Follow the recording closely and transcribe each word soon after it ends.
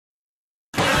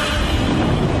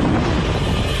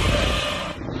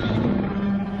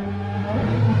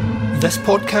This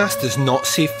podcast is not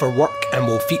safe for work and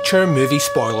will feature movie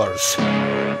spoilers.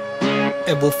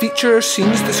 It will feature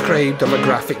scenes described of a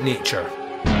graphic nature.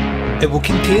 It will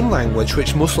contain language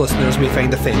which most listeners may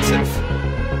find offensive.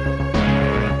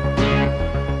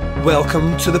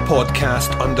 Welcome to the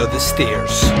podcast Under the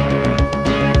Stairs.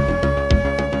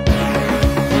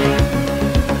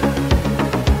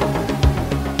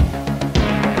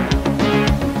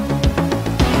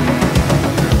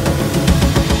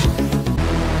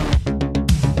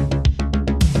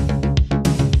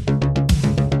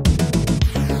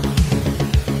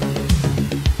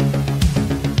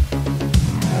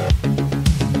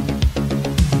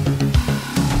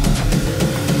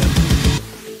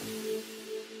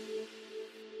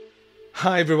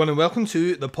 Hi everyone and welcome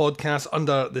to the podcast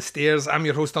Under the Stairs. I'm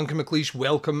your host Duncan McLeish.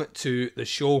 Welcome to the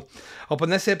show. Up on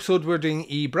this episode we're doing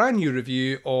a brand new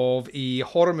review of a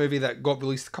horror movie that got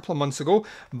released a couple of months ago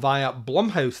via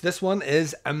Blumhouse. This one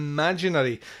is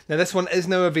Imaginary. Now this one is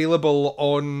now available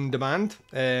on demand,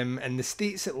 in the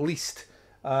States at least.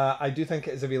 I do think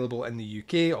it is available in the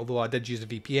UK, although I did use a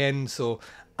VPN, so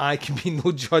I can be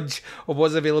no judge of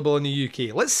what's available in the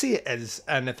UK. Let's say it is,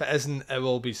 and if it isn't, it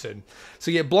will be soon. So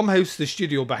yeah, Blumhouse, the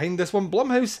studio behind this one.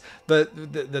 Blumhouse,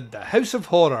 the house of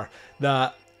horror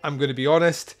that, I'm going to be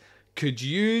honest, could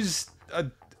use a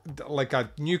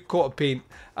new coat of paint.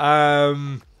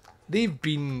 They've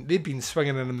been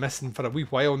swinging and missing for a wee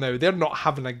while now. They're not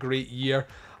having a great year.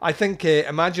 I think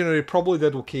Imaginary probably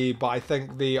did okay, but I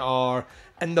think they are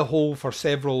in the hole for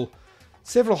several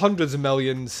hundreds of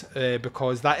millions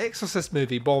because that Exorcist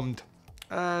movie bombed,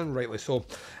 and rightly so.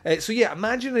 So yeah,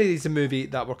 Imaginary is a movie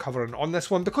that we're covering on this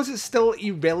one because it's still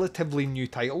a relatively new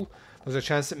title. There's a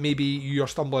chance that maybe you're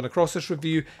stumbling across this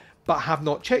review but have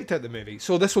not checked out the movie.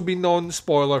 So this will be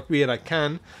non-spoiler where I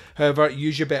can. However,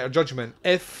 use your better judgment.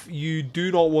 If you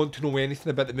do not want to know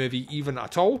anything about the movie even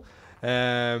at all,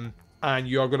 and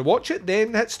you're going to watch it,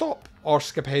 then hit stop or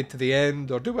skip ahead to the end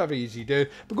or do whatever you do,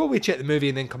 but go away, check the movie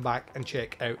and then come back and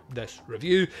check out this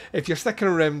review. If you're sticking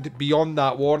around beyond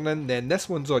that warning, then this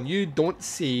one's on you. Don't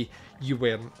say you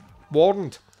weren't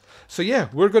warned. So yeah,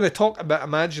 we're going to talk about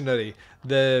Imaginary,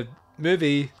 the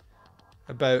movie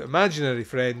about imaginary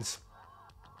friends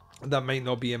that might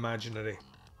not be imaginary.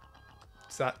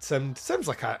 Does that sounds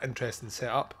like an interesting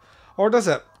setup, or does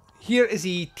it? Here is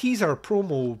a teaser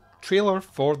promo trailer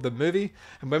for the movie,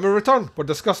 and when we return we're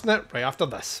discussing it right after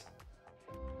this.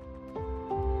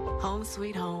 Home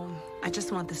sweet home. I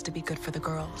just want this to be good for the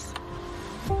girls.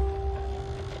 We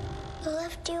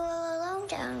left you all alone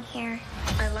down here.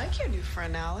 I like your new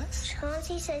friend, Alice.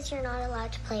 Chauncey says you're not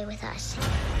allowed to play with us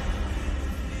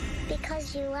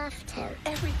because you left him.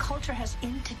 Every culture has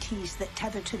entities that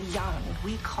tether to the young.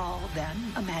 We call them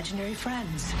imaginary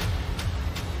friends.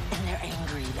 And they're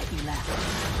angry that you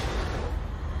left.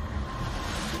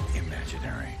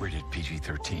 Imaginary, rated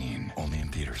PG-13, only in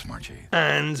theaters March 8th.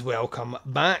 And welcome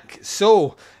back.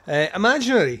 So,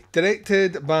 Imaginary,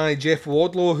 directed by Jeff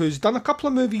Wadlow, who's done a couple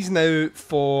of movies now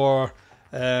for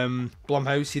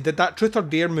Blumhouse. He did that Truth or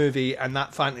Dare movie and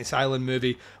that Fantasy Island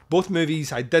movie. Both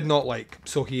movies I did not like.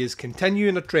 So he is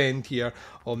continuing a trend here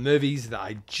on movies that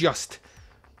they're just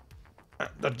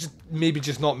maybe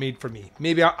just not made for me.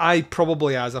 Maybe I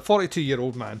probably, as a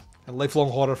 42-year-old man, a lifelong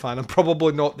horror fan, I'm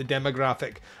probably not the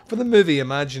demographic for the movie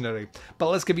Imaginary. But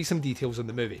let's give you some details on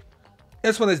the movie.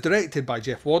 This one is directed by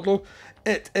Jeff Wadlow.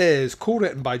 It is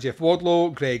co-written by Jeff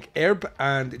Wadlow, Greg Erb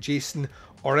and Jason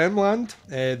Oremland.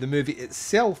 The movie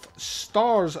itself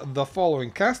stars the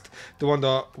following cast: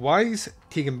 DeWanda Wise,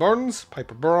 Tegan Burns,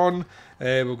 Piper Braun.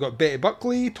 We've got Betty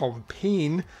Buckley, Tom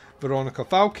Payne, Veronica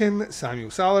Falcon, Samuel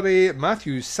Salary,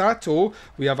 Matthew Sato.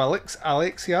 We have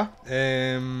Alexia.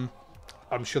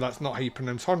 I'm sure that's not how you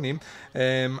pronounce her name.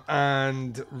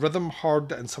 And Rhythm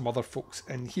Hard and some other folks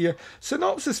in here.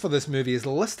 Synopsis for this movie is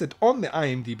listed on the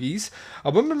IMDb's. A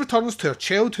woman returns to her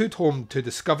childhood home to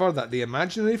discover that the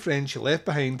imaginary friend she left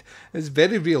behind is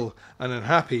very real and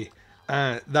unhappy,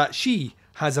 and that she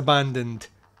has abandoned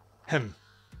him.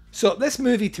 So this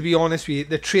movie, to be honest with you,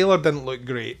 the trailer didn't look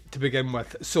great to begin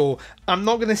with. So I'm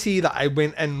not going to say that I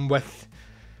went in with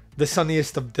the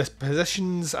sunniest of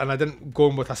dispositions and I didn't go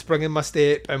in with a spring in my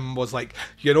step and was like,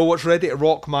 you know what's ready to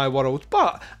rock my world.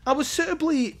 But I was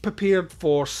suitably prepared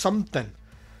for something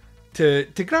to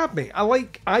grab me.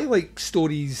 I like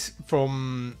stories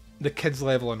from the kids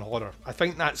level in horror. I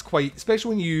think that's quite,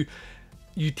 especially when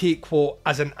you take what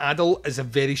as an adult is a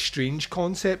very strange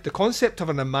concept. The concept of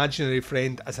an imaginary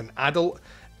friend as an adult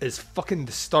is fucking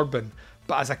disturbing.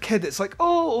 But as a kid it's like,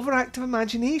 oh, overactive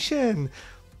imagination.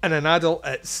 And an adult,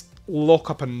 it's lock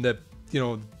up in the,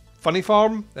 funny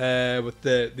farm with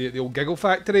the old giggle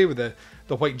factory with the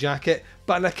the white jacket.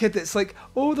 But in a kid, it's like,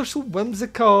 oh, they're so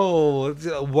whimsical.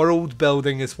 World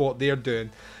building is what they're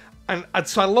doing. And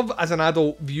so I love, as an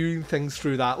adult, viewing things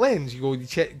through that lens. You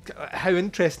check, how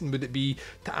interesting would it be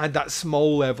to add that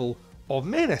small level of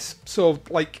menace? So,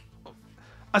 like,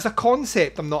 as a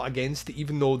concept, I'm not against it,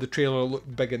 even though the trailer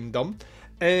looked big and dumb.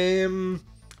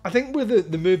 I think where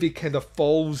the movie kind of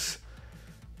falls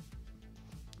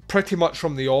pretty much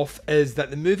from the off is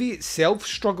that the movie itself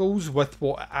struggles with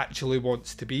what it actually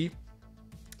wants to be.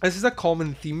 This is a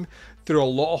common theme through a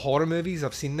lot of horror movies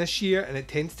I've seen this year, and it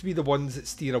tends to be the ones that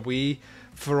steer away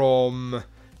from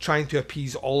trying to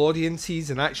appease all audiences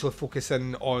and actually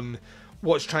focusing on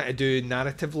what's trying to do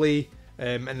narratively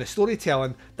and the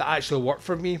storytelling that actually worked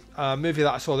for me. A movie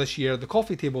that I saw this year, The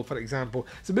Coffee Table, for example,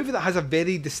 it's a movie that has a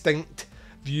very distinct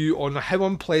view on how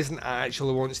unpleasant it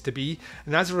actually wants to be,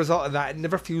 and as a result of that, it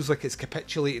never feels like it's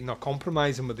capitulating or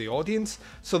compromising with the audience.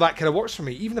 So that kind of works for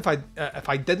me. Even if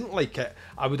I didn't like it,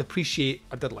 I would appreciate.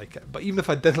 I did like it, but even if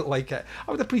I didn't like it, I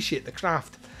would appreciate the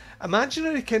craft.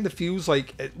 Imaginary kind of feels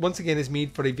like it once again is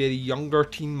made for a very younger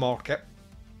teen market,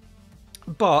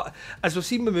 but as we've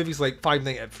seen with movies like Five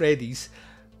Nights at Freddy's,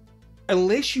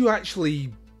 unless you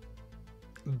actually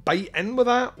bite in with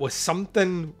that with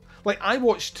something. Like, I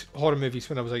watched horror movies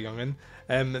when I was a young'un,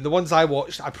 and the ones I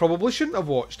watched I probably shouldn't have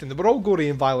watched, and they were all gory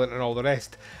and violent and all the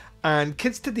rest. And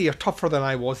kids today are tougher than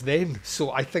I was then,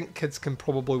 so I think kids can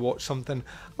probably watch something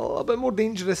a little bit more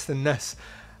dangerous than this.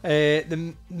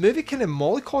 The movie kind of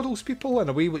mollycoddles people in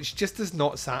a way which just is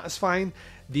not satisfying.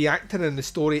 The acting and the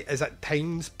story is at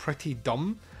times pretty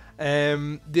dumb.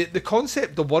 The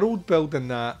concept, the world building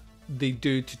that they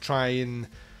do to try and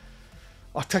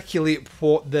articulate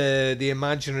what the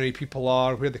imaginary people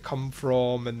are, where they come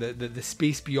from, and the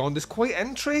space beyond is quite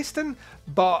interesting,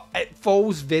 but it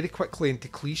falls very quickly into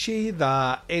cliche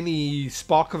that any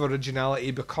spark of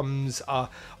originality becomes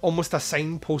almost a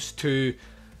signpost to,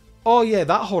 oh yeah,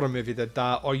 that horror movie did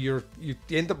that, or you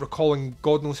end up recalling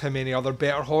God knows how many other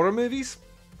better horror movies.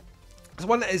 There's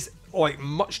one that is like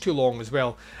much too long as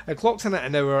well. It clocks in at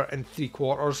 1 hour and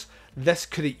 3/4. This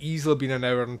could have easily been 1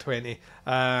 hour and 20.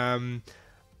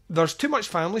 There's too much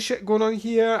family shit going on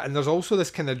here, and there's also this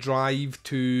kind of drive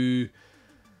to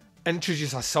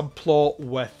introduce a subplot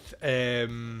with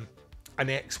an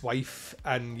ex-wife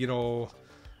and, you know,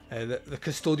 the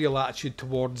custodial attitude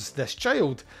towards this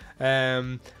child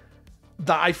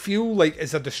that I feel like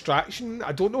is a distraction.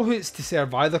 I don't know who it's to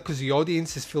serve either, because the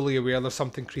audience is fully aware there's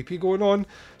something creepy going on,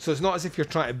 so it's not as if you're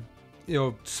trying to, you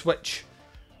know, switch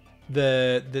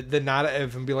the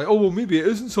narrative and be like, oh well, maybe it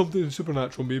isn't something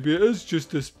supernatural, maybe it is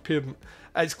just this parent.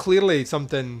 It's clearly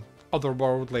something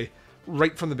otherworldly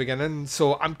right from the beginning,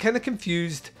 so I'm kind of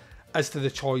confused as to the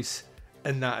choice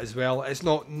in that as well. It's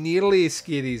not nearly as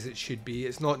scary as it should be,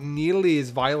 it's not nearly as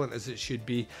violent as it should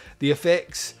be. The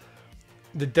effects,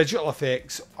 the digital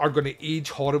effects, are going to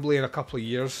age horribly in a couple of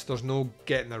years, there's no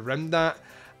getting around that,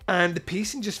 and the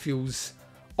pacing just feels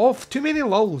off. Too many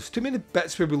lulls, too many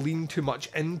bits where we lean too much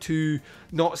into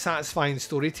not satisfying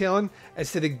storytelling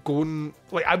instead of going,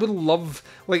 like, I would love,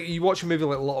 like, you watch a movie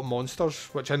like Little Monsters,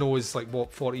 which I know is like,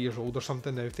 what, 40 years old or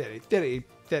something now, 30,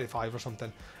 35 or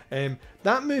something.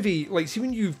 That movie, like, see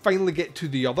when you finally get to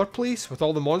the other place with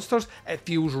all the monsters, it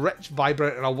feels rich,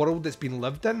 vibrant, in a world that's been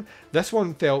lived in. This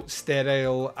one felt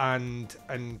sterile and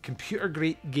computer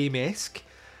game-esque.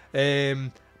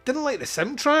 Didn't like the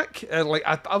soundtrack. Like,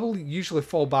 I will usually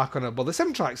fall back on it, but the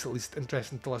soundtrack's at least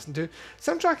interesting to listen to.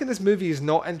 Soundtrack in this movie is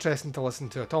not interesting to listen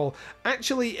to at all.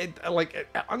 Actually, it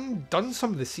undone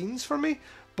some of the scenes for me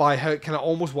by how it kind of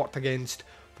almost worked against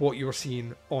what you were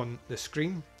seeing on the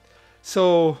screen.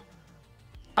 So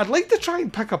I'd like to try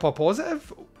and pick up a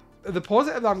positive. The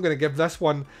positive that I'm going to give this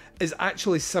one is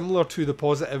actually similar to the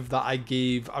positive that I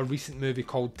gave a recent movie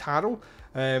called Taro.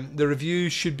 The review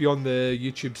should be on the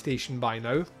YouTube station by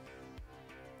now.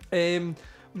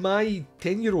 My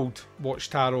 10-year-old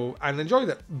watched Taro and enjoyed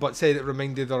it, but said it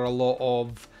reminded her a lot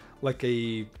of like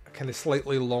a kind of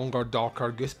slightly longer,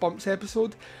 darker Goosebumps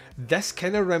episode. This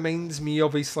kind of reminds me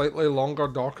of a slightly longer,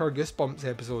 darker Goosebumps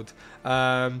episode.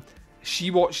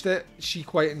 She watched it, she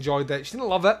quite enjoyed it. She didn't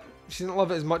love it. She didn't love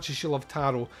it as much as she loved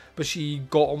Taro, but she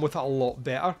got on with it a lot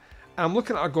better. And I'm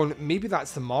looking at her going, maybe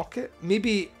that's the market.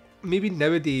 Maybe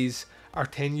nowadays our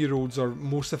 10-year-olds are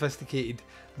more sophisticated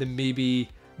than maybe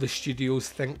the studios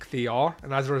think they are,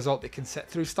 and as a result they can sit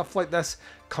through stuff like this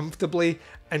comfortably,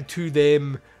 and to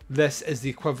them this is the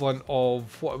equivalent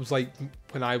of what it was like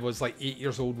when I was like 8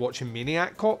 years old watching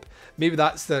Maniac Cop. Maybe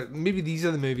these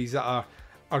are the movies that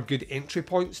are good entry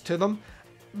points to them,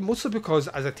 mostly because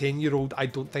as a 10-year-old I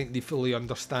don't think they fully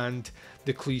understand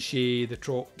the cliche, the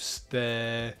tropes,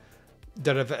 the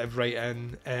derivative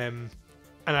writing, and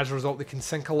as a result they can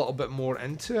sink a little bit more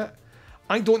into it.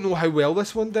 I don't know how well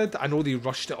this one did. I know they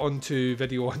rushed it onto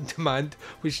video on demand,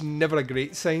 which is never a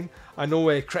great sign. I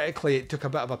know critically it took a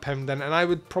bit of a pounding, and I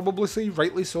would probably say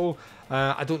rightly so.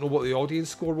 I don't know what the audience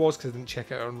score was because I didn't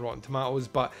check it out on Rotten Tomatoes,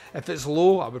 but if it's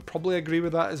low, I would probably agree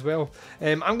with that as well.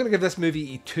 I'm going to give this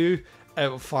movie a 2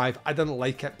 out of 5. I didn't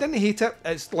like it. Didn't hate it.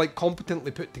 It's like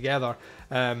competently put together.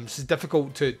 So it's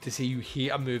difficult to say you hate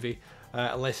a movie.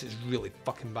 Unless it's really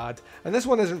fucking bad. And this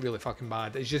one isn't really fucking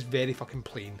bad, it's just very fucking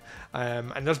plain.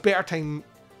 And there's better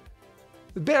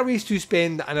ways to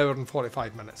spend an hour and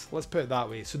 45 minutes, let's put it that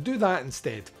way. So do that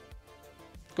instead.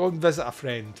 Go and visit a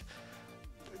friend.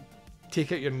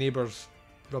 Take out your neighbour's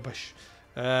rubbish.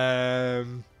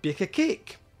 Bake a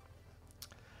cake.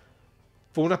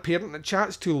 Phone a parent that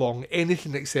chats too long.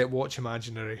 Anything except watch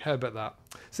Imaginary. How about that?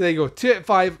 So there you go. 2 out of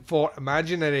 5 for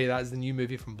Imaginary. That is the new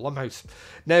movie from Blumhouse.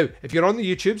 Now, if you're on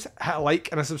the YouTubes, hit a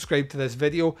like and a subscribe to this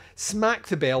video. Smack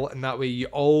the bell, and that way you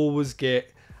always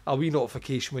get a wee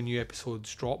notification when new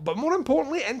episodes drop. But more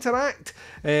importantly, interact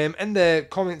in the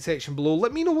comment section below.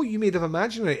 Let me know what you made of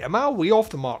Imaginary. Am I way off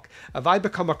the mark? Have I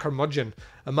become a curmudgeon?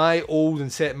 Am I old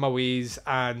and set in my ways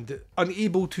and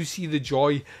unable to see the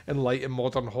joy in light in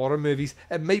modern horror movies?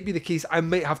 It might be the case. I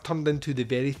might have turned into the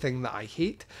very thing that I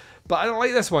hate. But I don't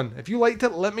like this one. If you liked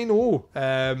it, let me know.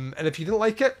 And if you didn't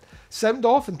like it, sound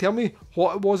off and tell me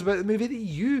what it was about the movie that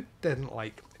you didn't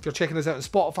like. If you're checking us out on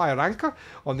Spotify or Anchor,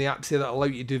 on the apps that allow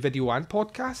you to do video and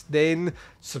podcast, then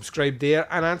subscribe there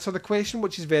and answer the question,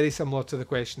 which is very similar to the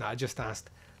question that I just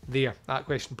asked there. That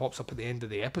question pops up at the end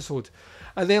of the episode.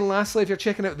 And then lastly, if you're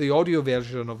checking out the audio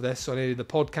version of this on any of the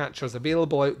podcatchers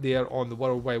available out there on the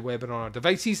World Wide Web and on our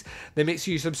devices, then make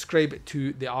sure you subscribe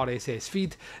to the RSS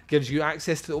feed. It gives you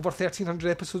access to over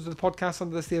 1,300 episodes of the podcast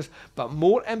Under the Stairs, but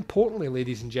more importantly,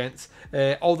 ladies and gents,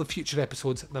 all the future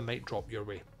episodes that might drop your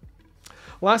way.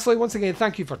 Lastly, once again,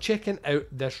 thank you for checking out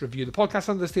this review. The podcast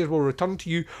Under the Stairs will return to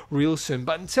you real soon.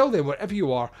 But until then, wherever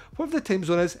you are, whatever the time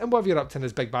zone is, and whatever you're up to in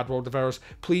this big bad world of ours,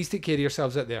 please take care of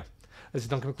yourselves out there. This is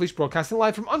Duncan McLeish broadcasting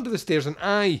live from Under the Stairs, and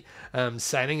I am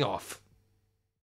signing off.